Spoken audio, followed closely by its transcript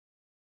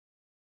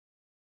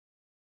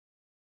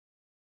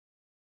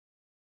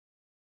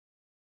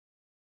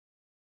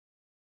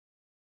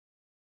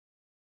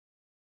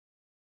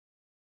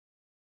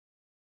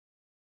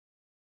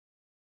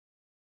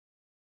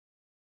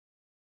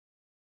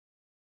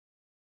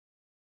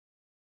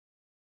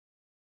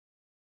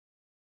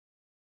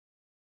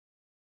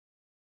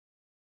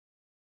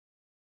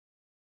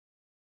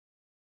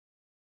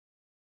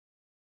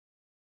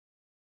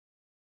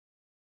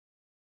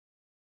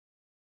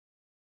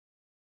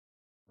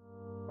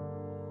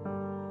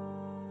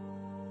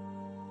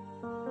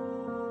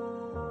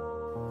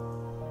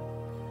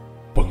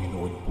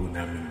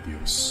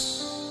Diyos.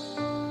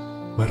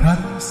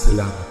 Maraming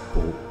salamat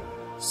po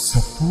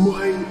sa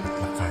buhay at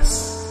lakas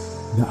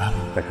na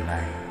aming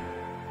taglay,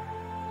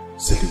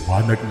 sa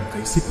liwanag ng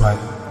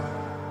kaisipan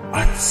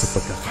at sa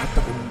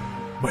pagkakataong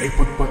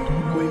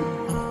maipagpatuloy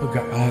ang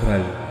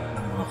pag-aaral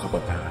ng mga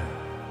kabataan.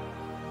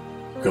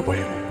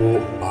 Gabayan po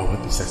ang bawat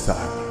isa sa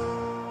amin.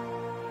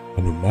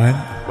 Anuman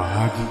ang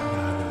bahagi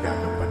na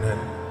nagagampanan,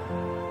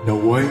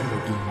 naway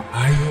maging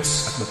maayos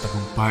at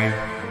matagumpay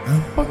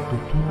ang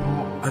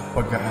pagtuturo at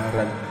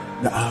pag-aaral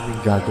na aming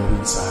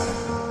gagawin sa araw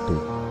na ito.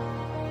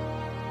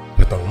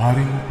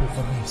 Patawarin mo po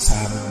kami sa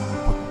aming mga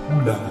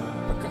pagkulang at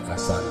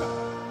pagkakasala.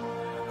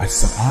 At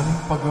sa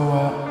aming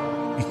paggawa,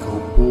 ikaw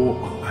po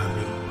ang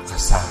aming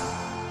makasama.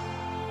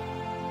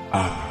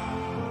 Amen.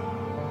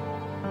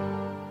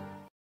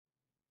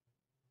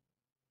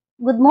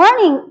 Good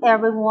morning,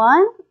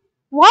 everyone.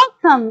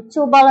 Welcome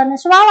to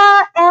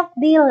Valenzuela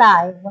FB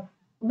Live.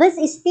 This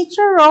is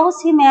Teacher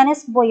Rose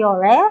Jimenez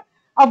Boyore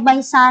of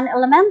Maysan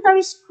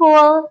Elementary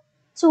School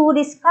to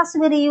discuss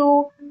with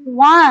you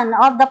one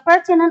of the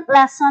pertinent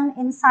lesson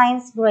in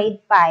Science Grade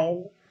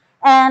 5.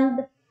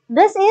 And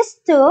this is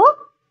to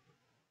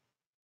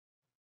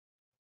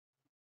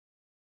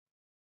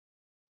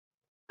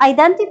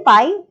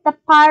identify the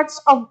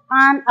parts of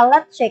an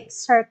electric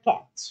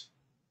circuit.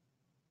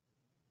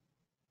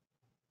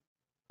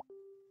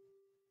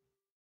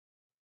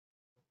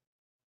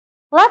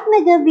 Let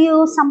me give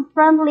you some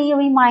friendly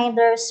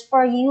reminders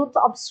for you to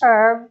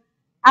observe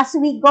as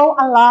we go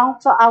along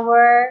to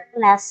our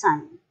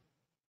lesson.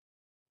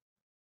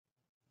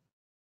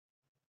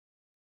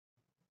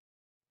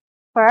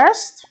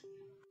 First,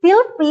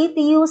 feel free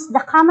to use the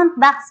comment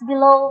box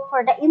below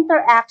for the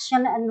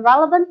interaction and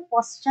relevant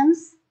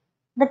questions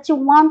that you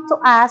want to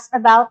ask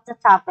about the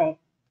topic.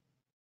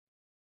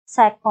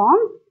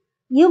 Second,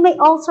 you may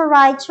also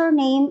write your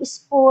name,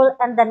 school,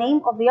 and the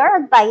name of your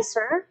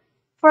advisor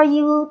for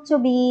you to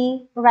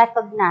be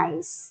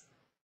recognized.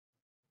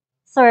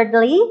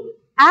 Thirdly,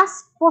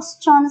 ask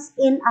questions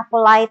in a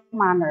polite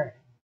manner.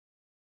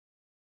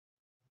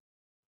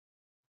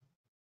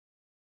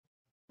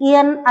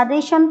 In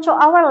addition to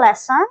our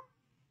lesson,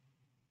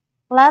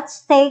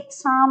 let's take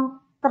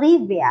some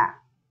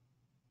trivia.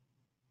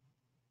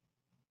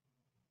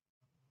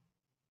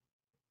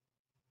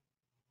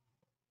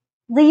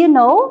 Do you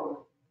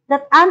know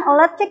that an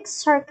electric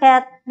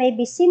circuit may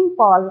be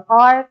simple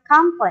or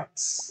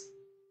complex?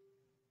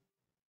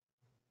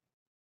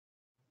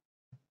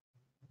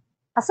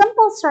 A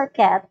simple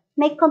circuit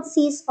may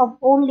consist of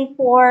only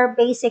 4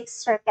 basic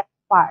circuit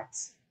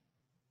parts.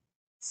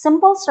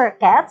 Simple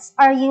circuits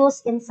are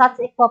used in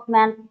such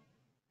equipment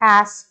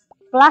as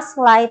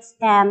flashlights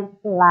and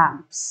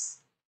lamps.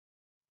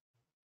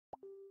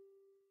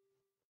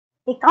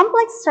 A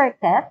complex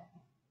circuit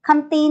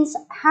contains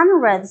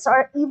hundreds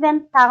or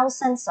even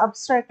thousands of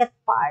circuit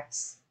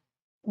parts.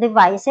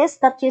 Devices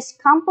that use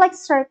complex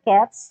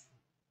circuits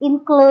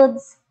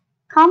include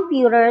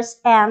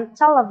computers and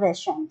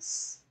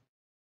televisions.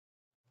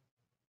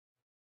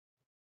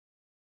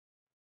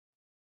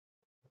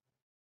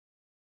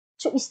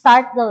 To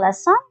start the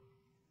lesson,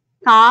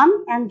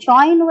 come and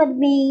join with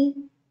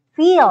me,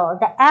 feel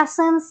the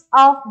essence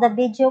of the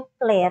video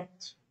clip.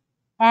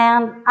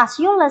 And as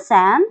you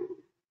listen,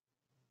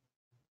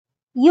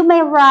 you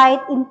may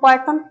write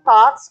important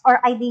thoughts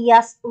or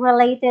ideas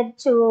related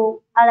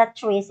to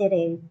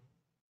electricity.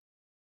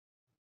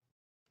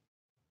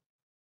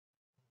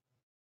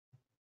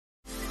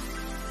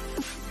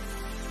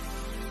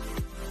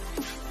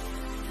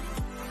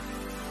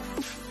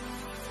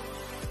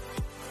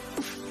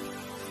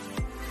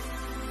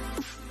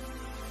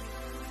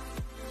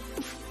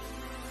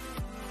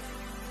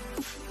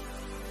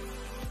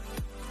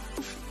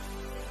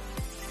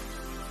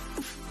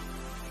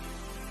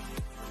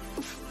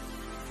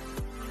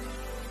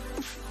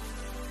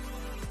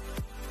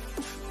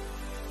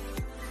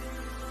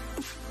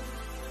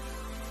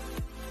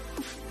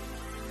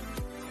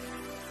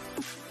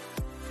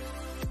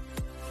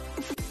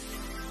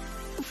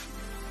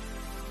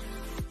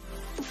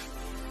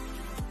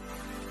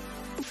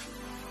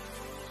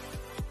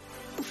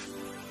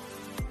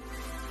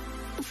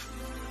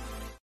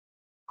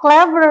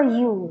 Clever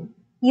you!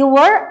 You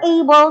were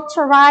able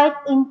to write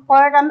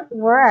important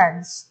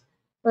words.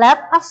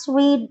 Let us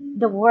read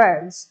the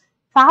words.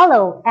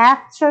 Follow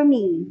after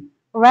me.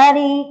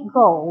 Ready,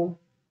 go.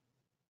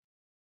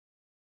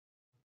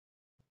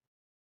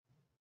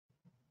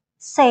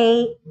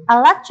 Say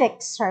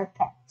electric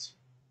circuit.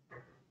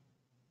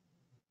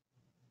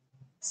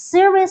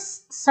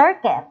 Series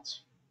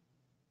circuit.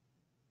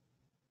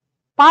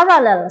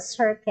 Parallel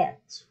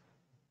circuit.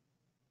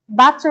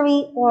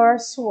 Battery or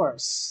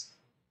source.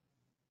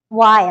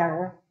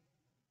 Wire,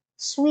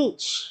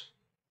 switch,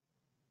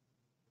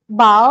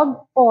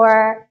 bulb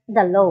or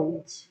the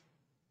load.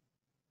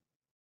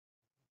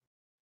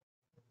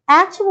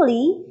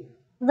 Actually,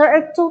 there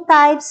are 2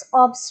 types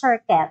of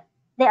circuit.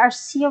 They are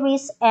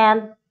series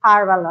and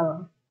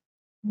parallel.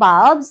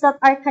 Bulbs that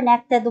are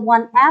connected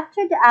one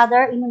after the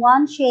other in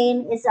one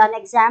chain is an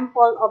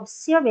example of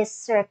series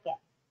circuit.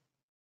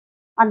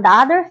 On the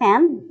other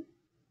hand,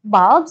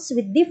 bulbs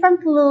with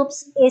different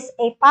loops is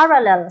a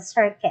parallel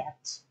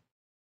circuit.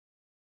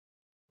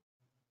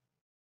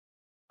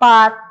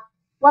 But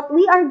what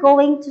we are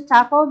going to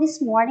tackle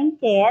this morning,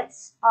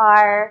 kids,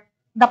 are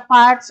the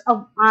parts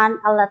of an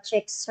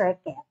electric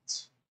circuit.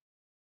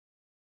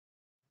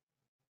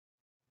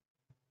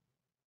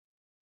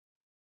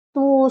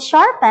 To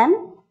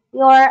sharpen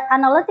your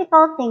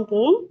analytical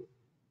thinking,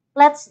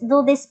 let's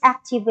do this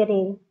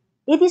activity.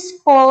 It is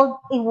called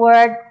a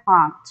word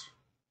hunt.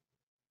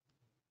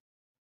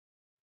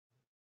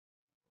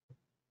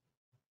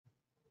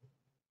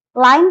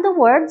 Line the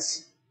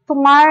words to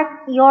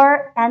mark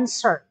your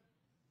answer.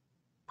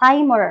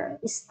 Timer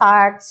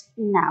starts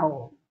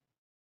now.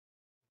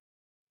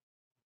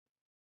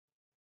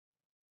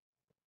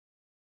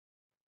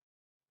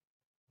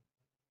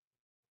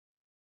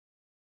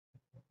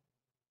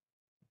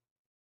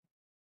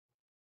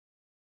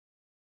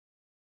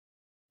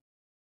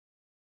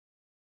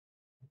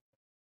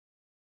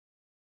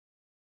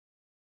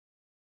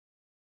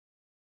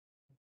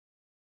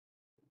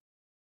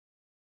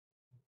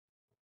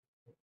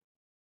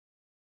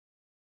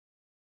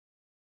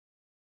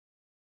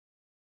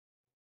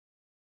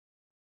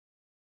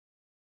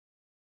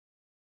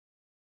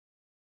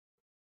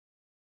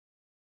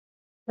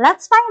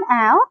 Let's find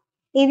out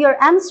if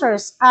your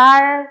answers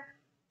are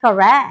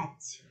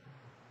correct.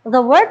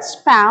 The words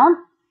found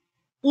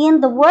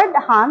in the word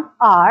hunt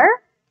are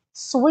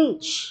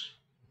switch,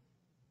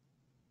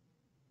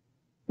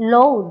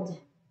 load,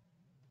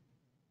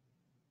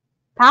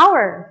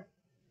 power,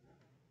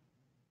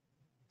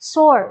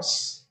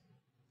 source,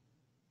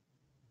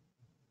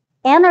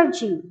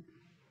 energy,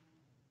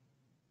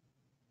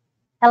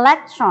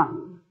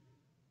 electron,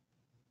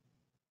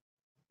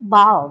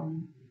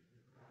 bulb,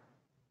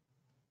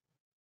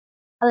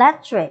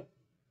 electric,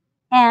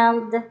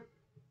 and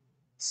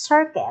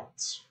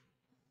circuit.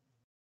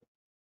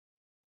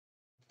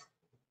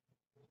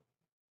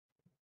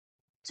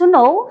 To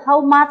know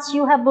how much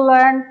you have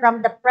learned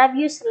from the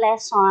previous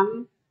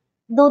lesson,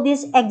 do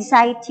this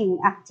exciting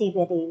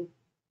activity.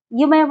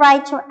 You may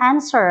write your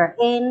answer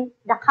in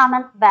the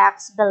comment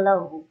box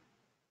below.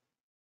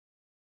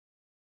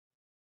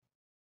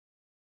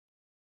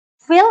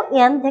 Fill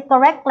in the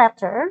correct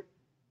letter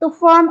to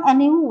form a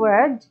new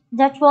word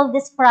that will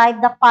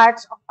describe the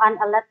parts of an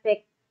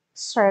electric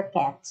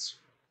circuit.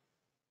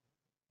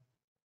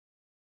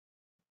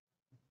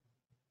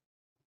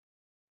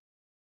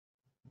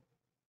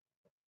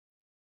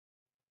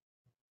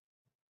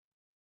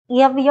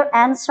 If your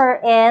answer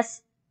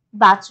is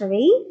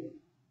battery,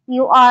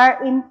 you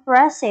are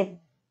impressive.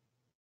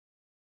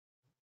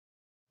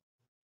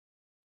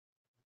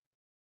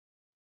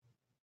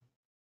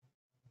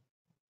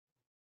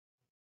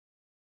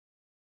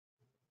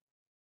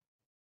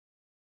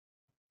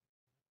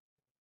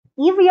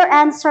 If your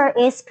answer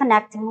is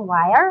connecting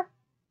wire,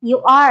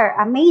 you are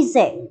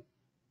amazing.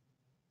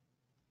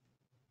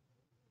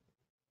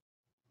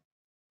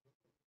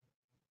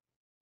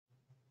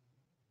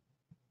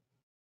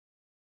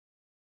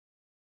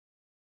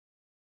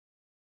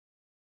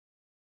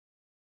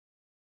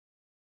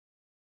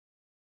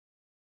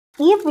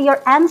 If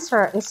your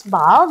answer is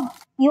bulb,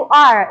 you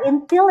are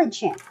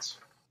intelligent.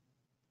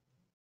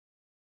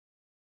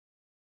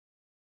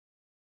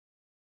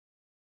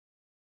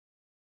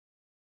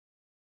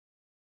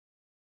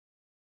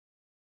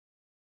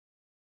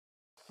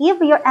 If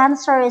your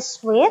answer is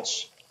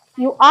switch,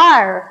 you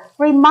are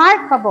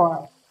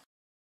remarkable.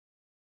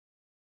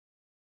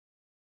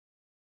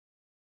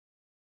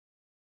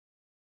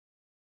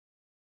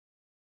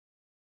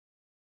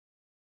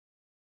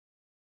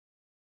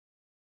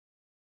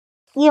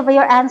 If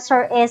your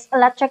answer is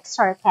electric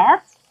circuit,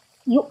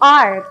 you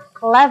are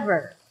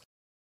clever.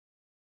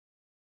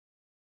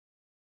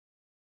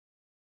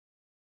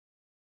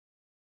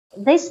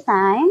 This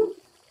time,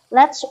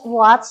 let's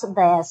watch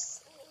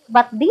this.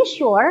 But be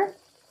sure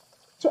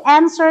to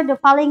answer the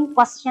following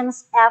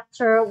questions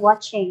after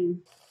watching.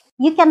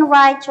 You can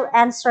write your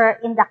answer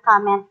in the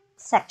comment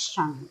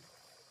section.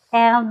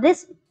 And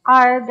these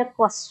are the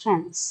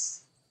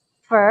questions.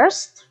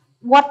 First,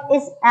 what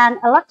is an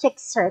electric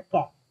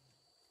circuit?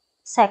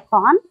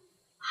 Second,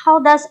 how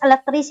does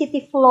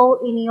electricity flow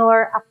in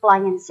your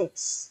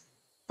appliances?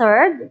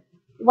 Third,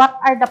 what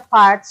are the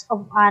parts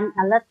of an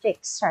electric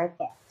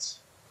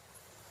circuit?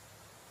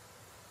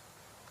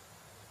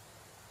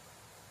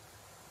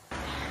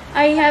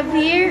 I have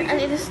here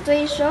an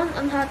illustration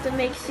on how to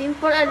make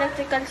simple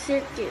electrical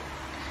circuit.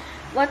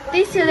 What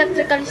is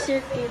electrical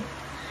circuit?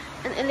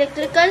 An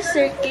electrical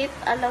circuit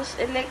allows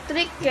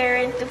electric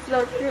current to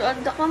flow through all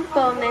the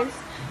components,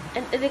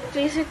 and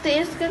electricity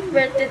is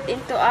converted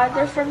into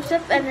other forms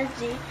of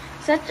energy,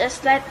 such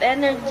as light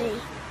energy.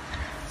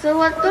 So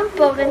what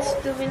components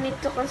do we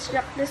need to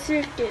construct the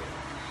circuit?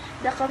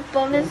 The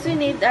components we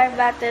need are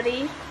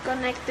battery,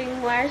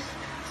 connecting wires,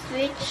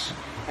 switch,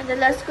 and the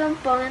last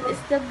component is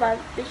the bulb,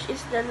 which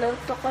is the load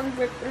to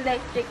convert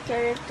electric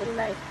current to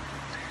light.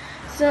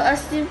 So a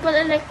simple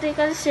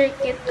electrical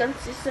circuit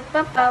consists of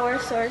a power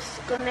source,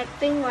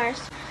 connecting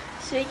wires,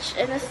 switch,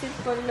 and a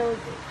simple load.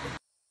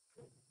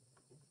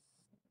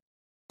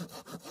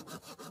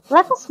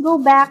 Let us go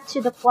back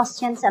to the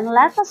questions and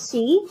let us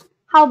see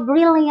how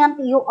brilliant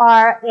you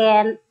are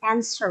in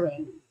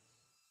answering.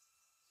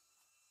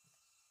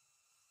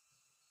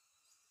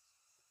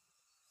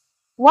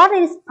 What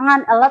is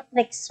an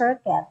electric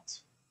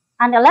circuit?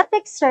 An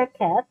electric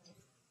circuit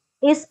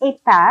is a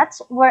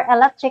path where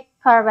electric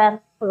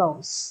current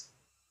flows.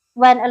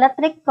 When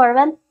electric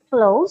current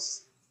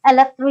flows,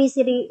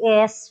 electricity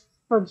is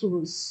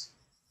produced.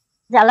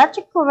 The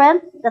electric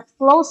current that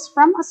flows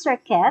from a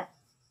circuit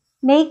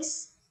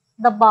makes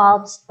the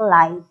bulbs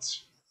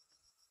light.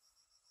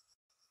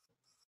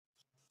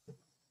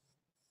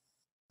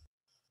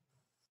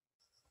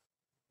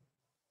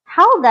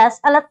 How does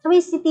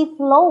electricity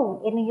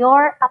flow in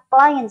your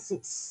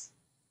appliances?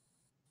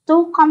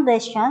 Two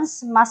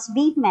conditions must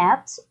be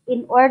met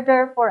in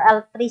order for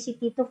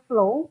electricity to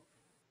flow.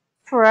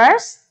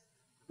 First,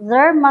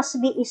 there must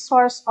be a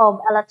source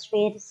of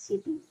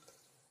electricity.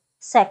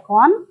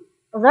 Second,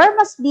 there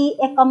must be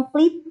a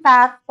complete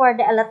path for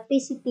the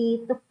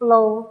electricity to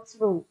flow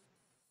through.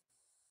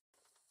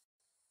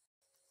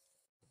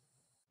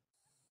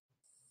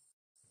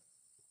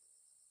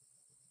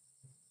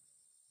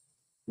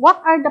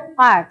 What are the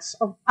parts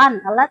of an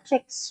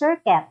electric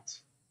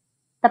circuit?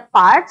 The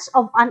parts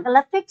of an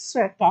electric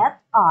circuit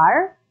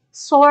are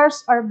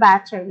source or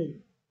battery,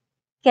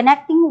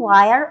 connecting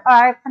wire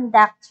or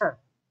conductor,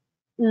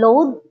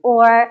 load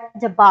or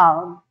the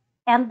bulb,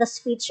 and the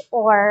switch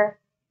or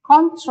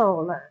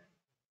controller.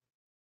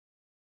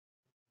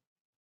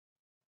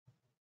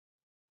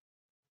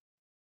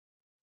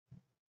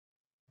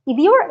 If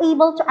you are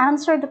able to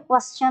answer the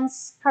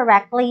questions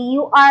correctly,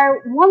 you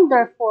are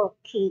wonderful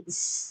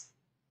kids.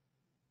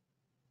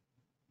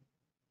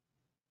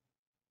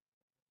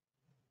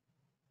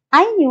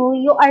 I knew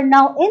you are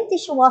now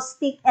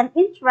enthusiastic and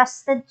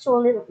interested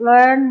to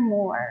learn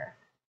more.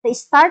 To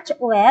start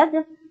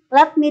with,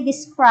 let me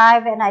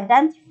describe and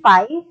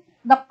identify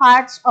the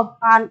parts of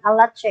an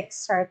electric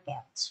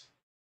circuit.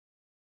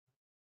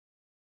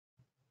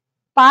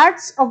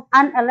 Parts of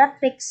an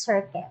electric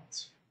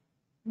circuit.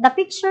 The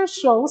picture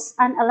shows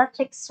an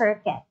electric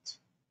circuit.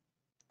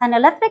 An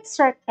electric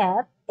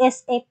circuit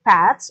is a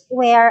path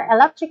where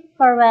electric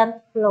current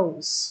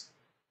flows.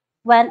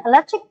 When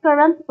electric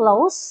current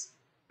flows,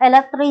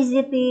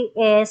 electricity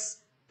is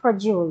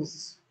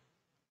produced.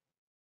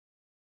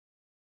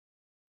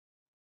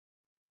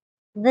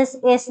 This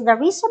is the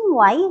reason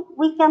why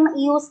we can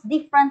use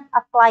different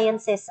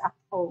appliances at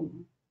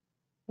home.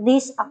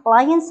 These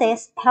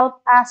appliances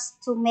help us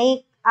to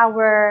make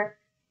our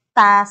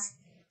tasks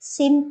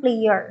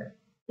simpler,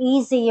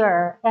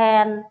 easier,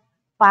 and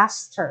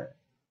faster.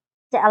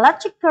 The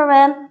electric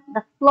current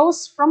that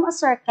flows from a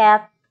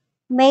circuit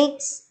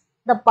makes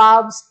the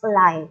bulbs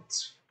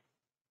light.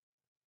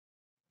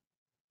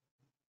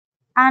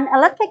 An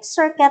electric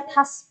circuit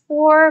has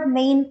four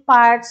main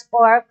parts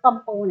or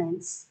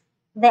components.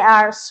 They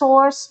are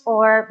source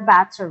or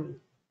battery.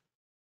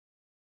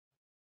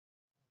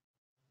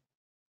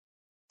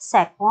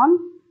 Second,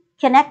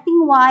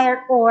 connecting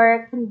wire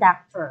or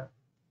conductor.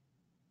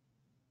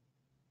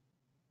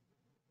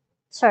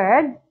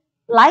 Third,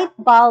 light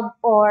bulb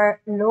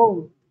or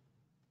load.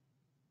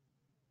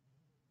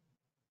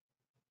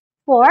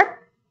 Fourth,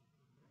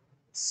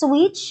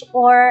 switch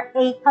or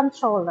a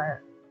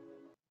controller.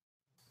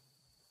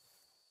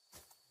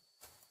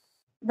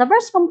 The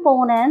first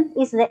component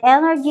is the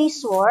energy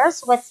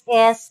source, which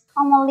is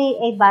commonly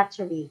a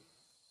battery.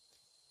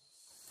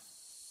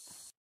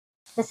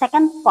 The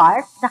second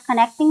part, the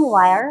connecting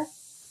wire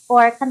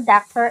or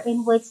conductor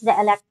in which the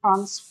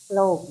electrons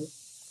flow.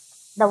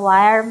 The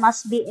wire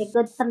must be a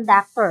good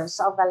conductors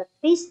of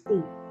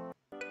electricity.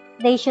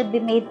 They should be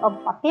made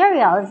of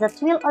materials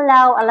that will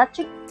allow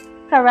electric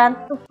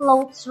current to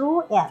flow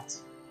through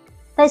it.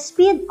 The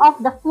speed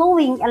of the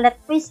flowing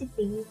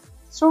electricity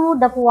through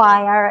the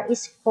wire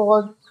is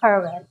called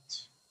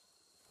current.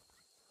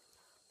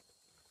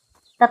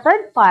 The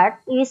third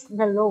part is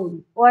the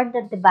load or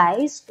the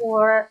device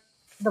or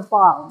the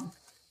bulb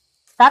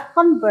that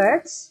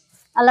converts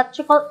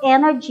electrical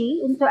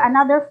energy into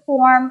another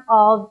form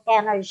of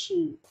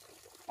energy.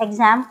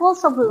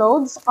 Examples of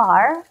loads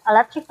are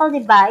electrical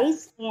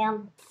devices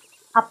and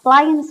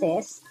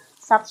appliances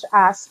such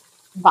as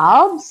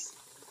bulbs,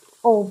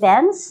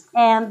 ovens,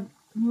 and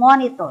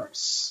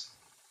monitors.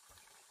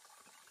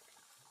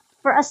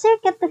 For a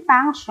circuit to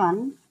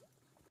function,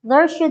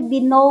 there should be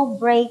no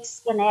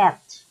breaks in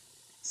it,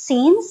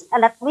 since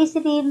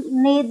electricity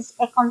needs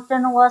a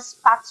continuous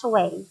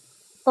pathway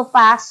to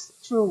pass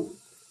through.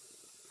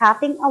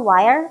 Cutting a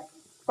wire,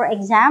 for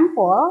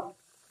example,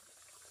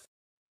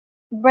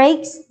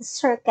 breaks the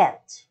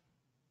circuit.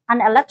 An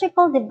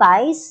electrical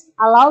device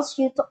allows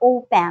you to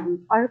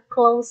open or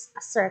close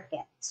a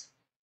circuit.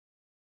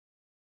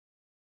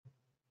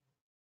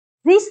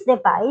 This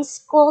device,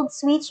 called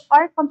switch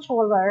or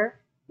controller,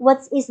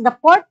 which is the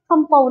fourth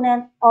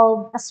component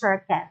of a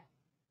circuit.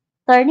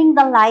 Turning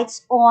the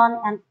lights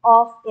on and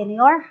off in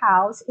your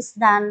house is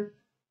done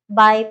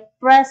by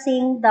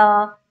pressing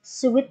the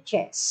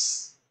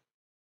switches.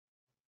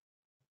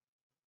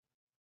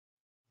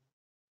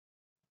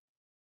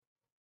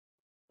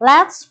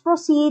 Let's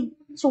proceed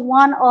to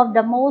one of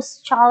the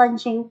most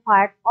challenging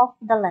part of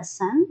the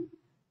lesson.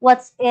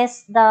 What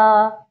is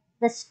the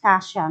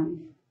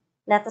discussion?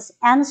 Let us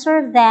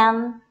answer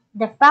then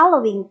the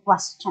following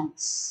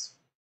questions.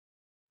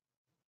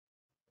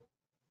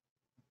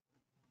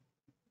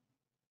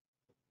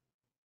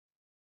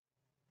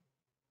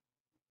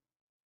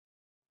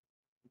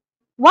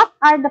 What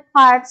are the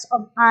parts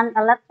of an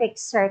electric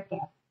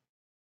circuit?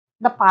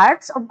 The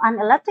parts of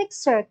an electric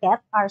circuit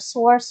are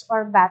source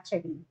or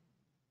battery,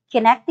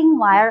 connecting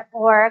wire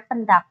or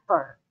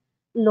conductor,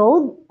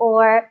 load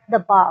or the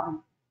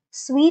bulb,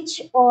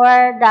 switch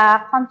or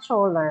the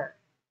controller.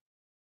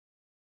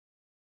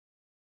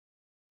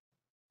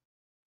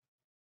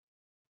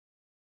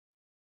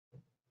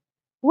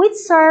 Which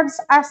serves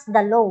as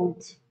the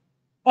load,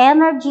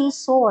 energy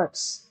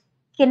source,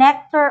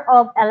 connector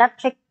of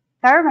electric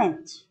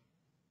current.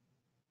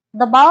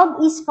 The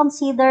bulb is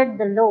considered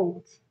the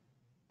load.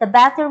 The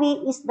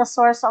battery is the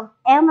source of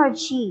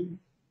energy,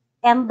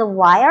 and the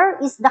wire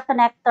is the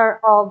connector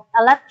of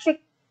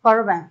electric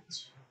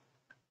current.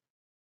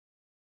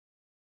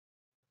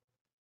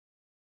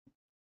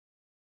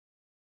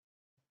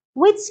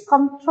 Which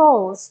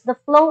controls the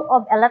flow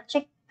of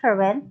electric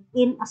current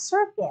in a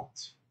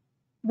circuit.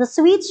 The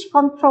switch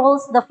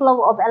controls the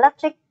flow of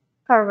electric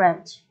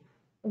current.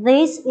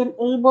 This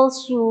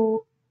enables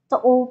you to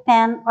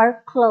open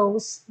or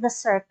close the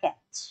circuit.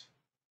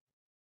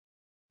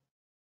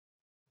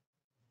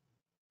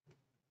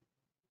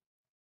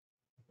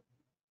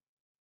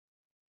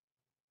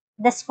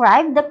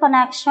 Describe the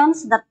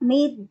connections that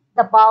made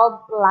the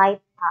bulb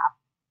light up.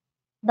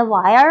 The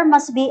wire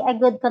must be a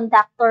good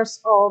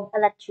conductors of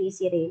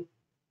electricity.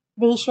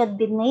 They should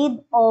be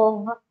made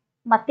of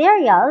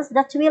materials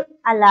that will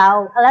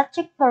allow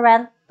electric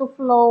current to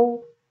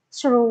flow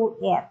through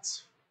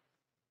it.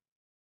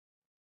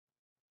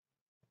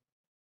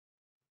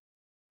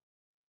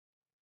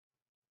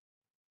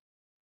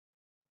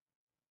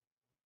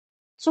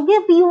 To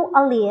give you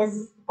a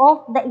list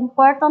of the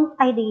important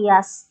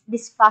ideas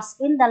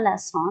discussed in the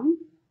lesson,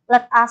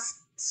 let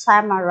us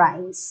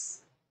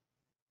summarize.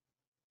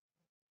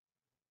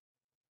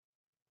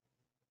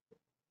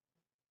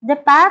 The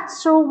path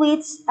through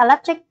which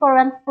electric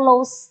current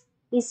flows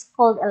is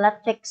called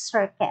electric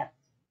circuit.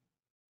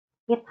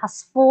 It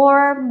has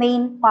four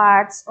main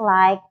parts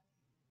like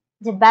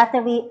the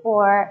battery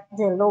or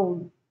the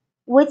load,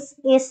 which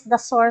is the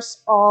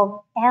source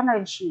of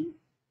energy,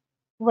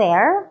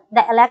 where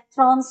the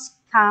electrons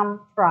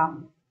come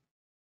from.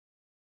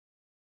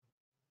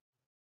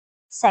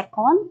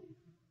 Second,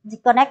 the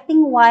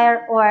connecting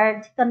wire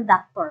or the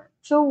conductor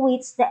through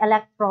which the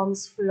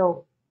electrons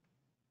flow.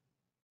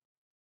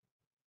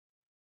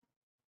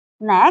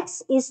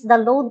 Next is the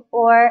load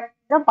or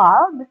the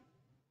bulb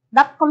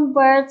that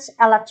converts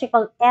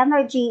electrical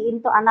energy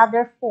into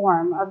another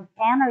form of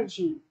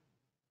energy.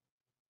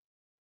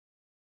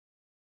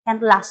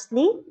 And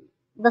lastly,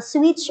 the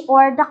switch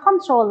or the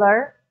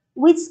controller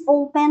which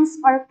opens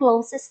or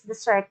closes the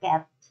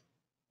circuit,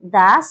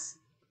 thus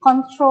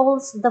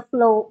controls the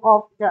flow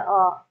of the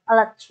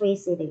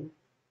electricity.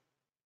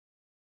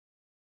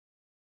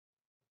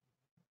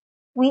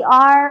 We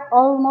are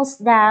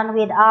almost done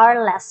with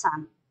our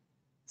lesson.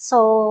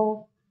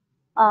 So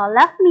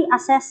let me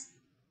assess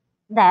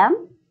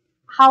them.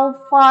 How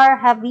far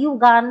have you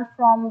gone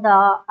from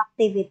the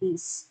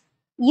activities?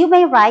 You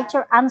may write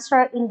your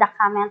answer in the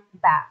comment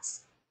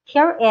box.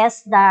 Here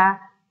is the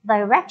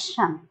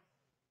direction.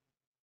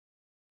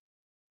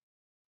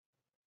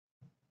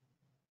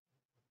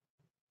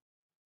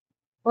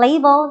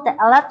 Label the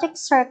electric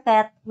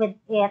circuit with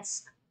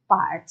its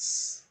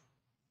parts.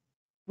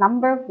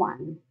 Number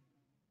 1.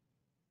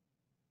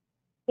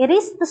 It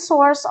is the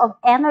source of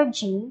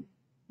energy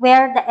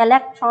where the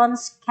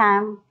electrons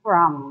come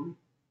from.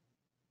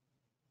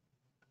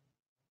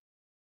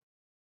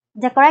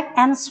 The correct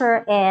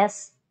answer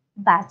is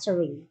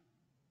battery.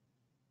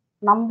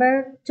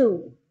 Number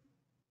 2.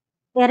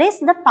 It is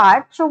the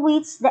part through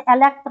which the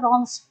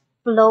electrons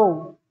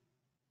flow.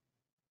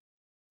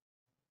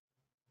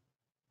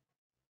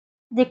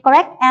 The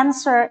correct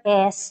answer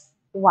is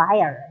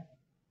wire.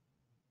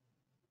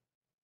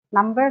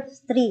 Number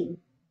 3.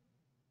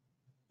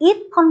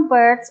 It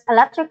converts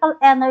electrical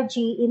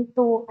energy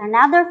into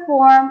another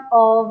form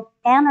of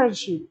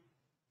energy.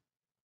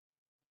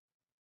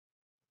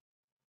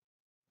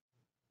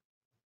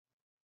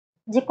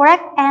 The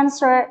correct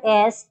answer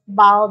is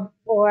bulb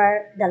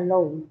or the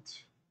load.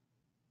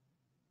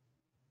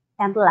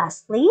 And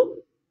lastly,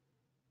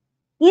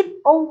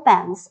 it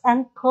opens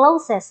and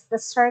closes the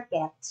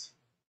circuit.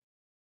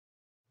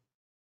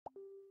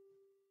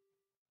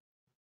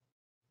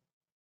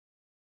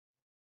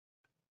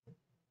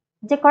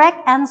 The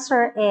correct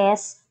answer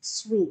is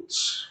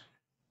switch.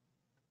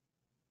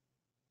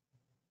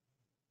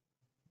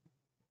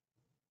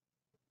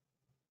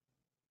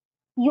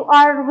 You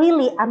are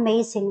really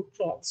amazing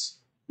kids.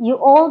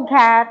 You all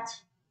got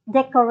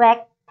the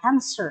correct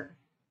answer.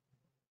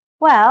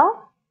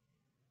 Well,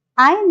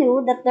 I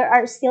knew that there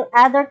are still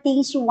other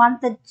things you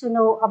wanted to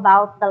know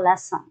about the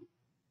lesson.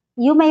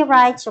 You may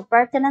write your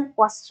pertinent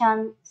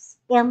questions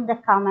in the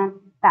comment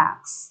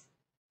box.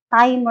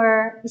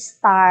 Timer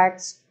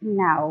starts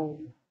now.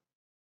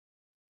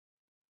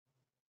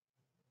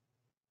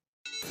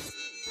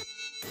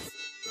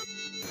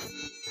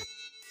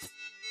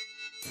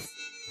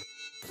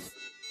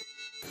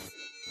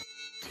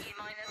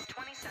 T-minus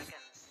 20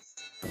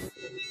 seconds.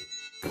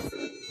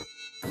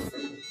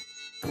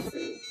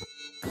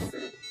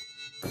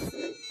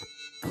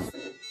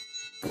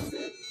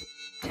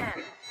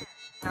 10,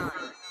 9,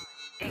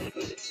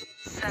 8,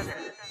 7,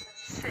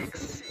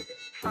 6,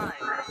 5,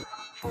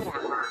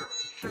 4,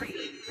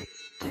 3,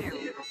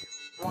 2,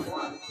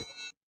 1.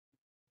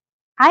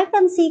 I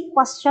can see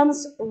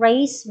questions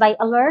raised by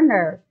a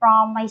learner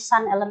from my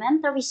son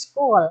elementary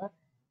school.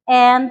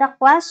 And the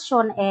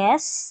question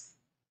is,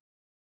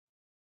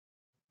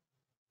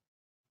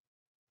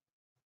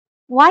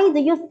 why do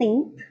you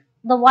think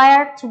the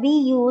wire to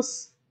be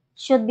used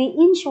should be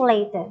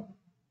insulated?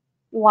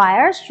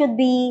 Wires should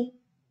be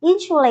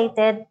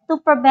insulated to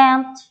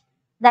prevent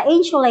the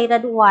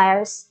insulated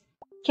wires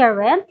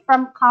current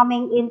from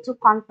coming into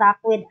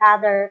contact with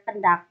other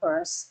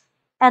conductors,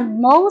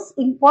 and most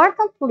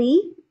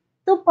importantly,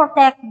 to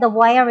protect the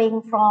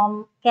wiring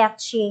from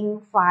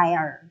catching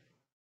fire.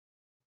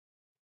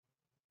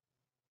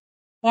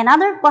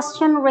 Another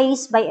question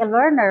raised by a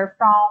learner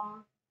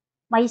from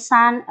my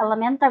son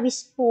elementary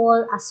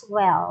school as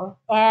well,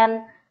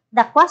 and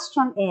the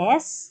question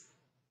is,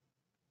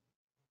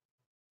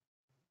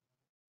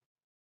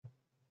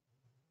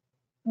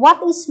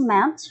 what is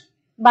meant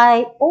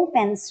by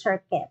open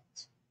circuit?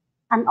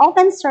 An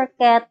open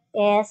circuit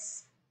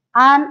is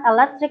an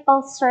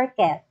electrical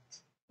circuit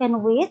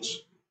in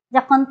which the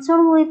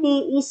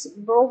continuity is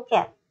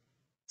broken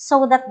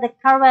so that the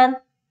current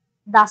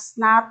does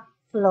not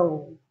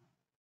flow.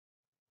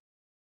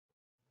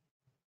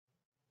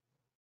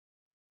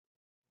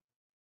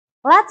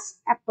 Let's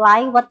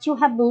apply what you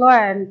have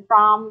learned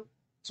from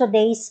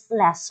today's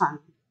lesson.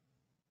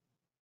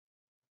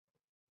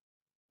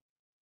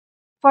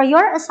 For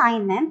your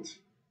assignment,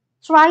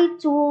 try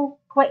to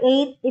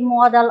create a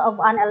model of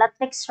an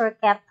electric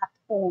circuit at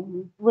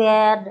home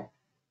with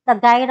the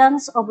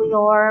guidance of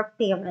your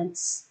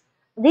parents.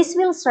 This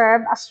will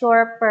serve as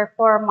your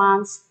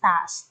performance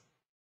task.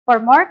 For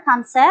more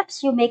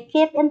concepts, you may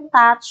keep in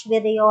touch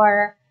with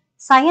your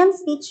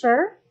science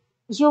teacher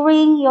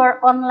during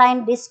your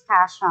online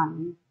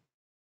discussion.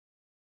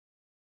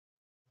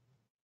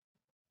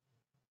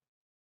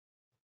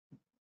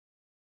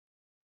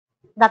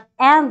 That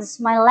ends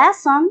my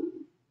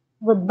lesson.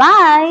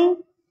 Goodbye.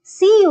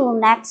 See you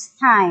next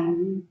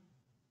time.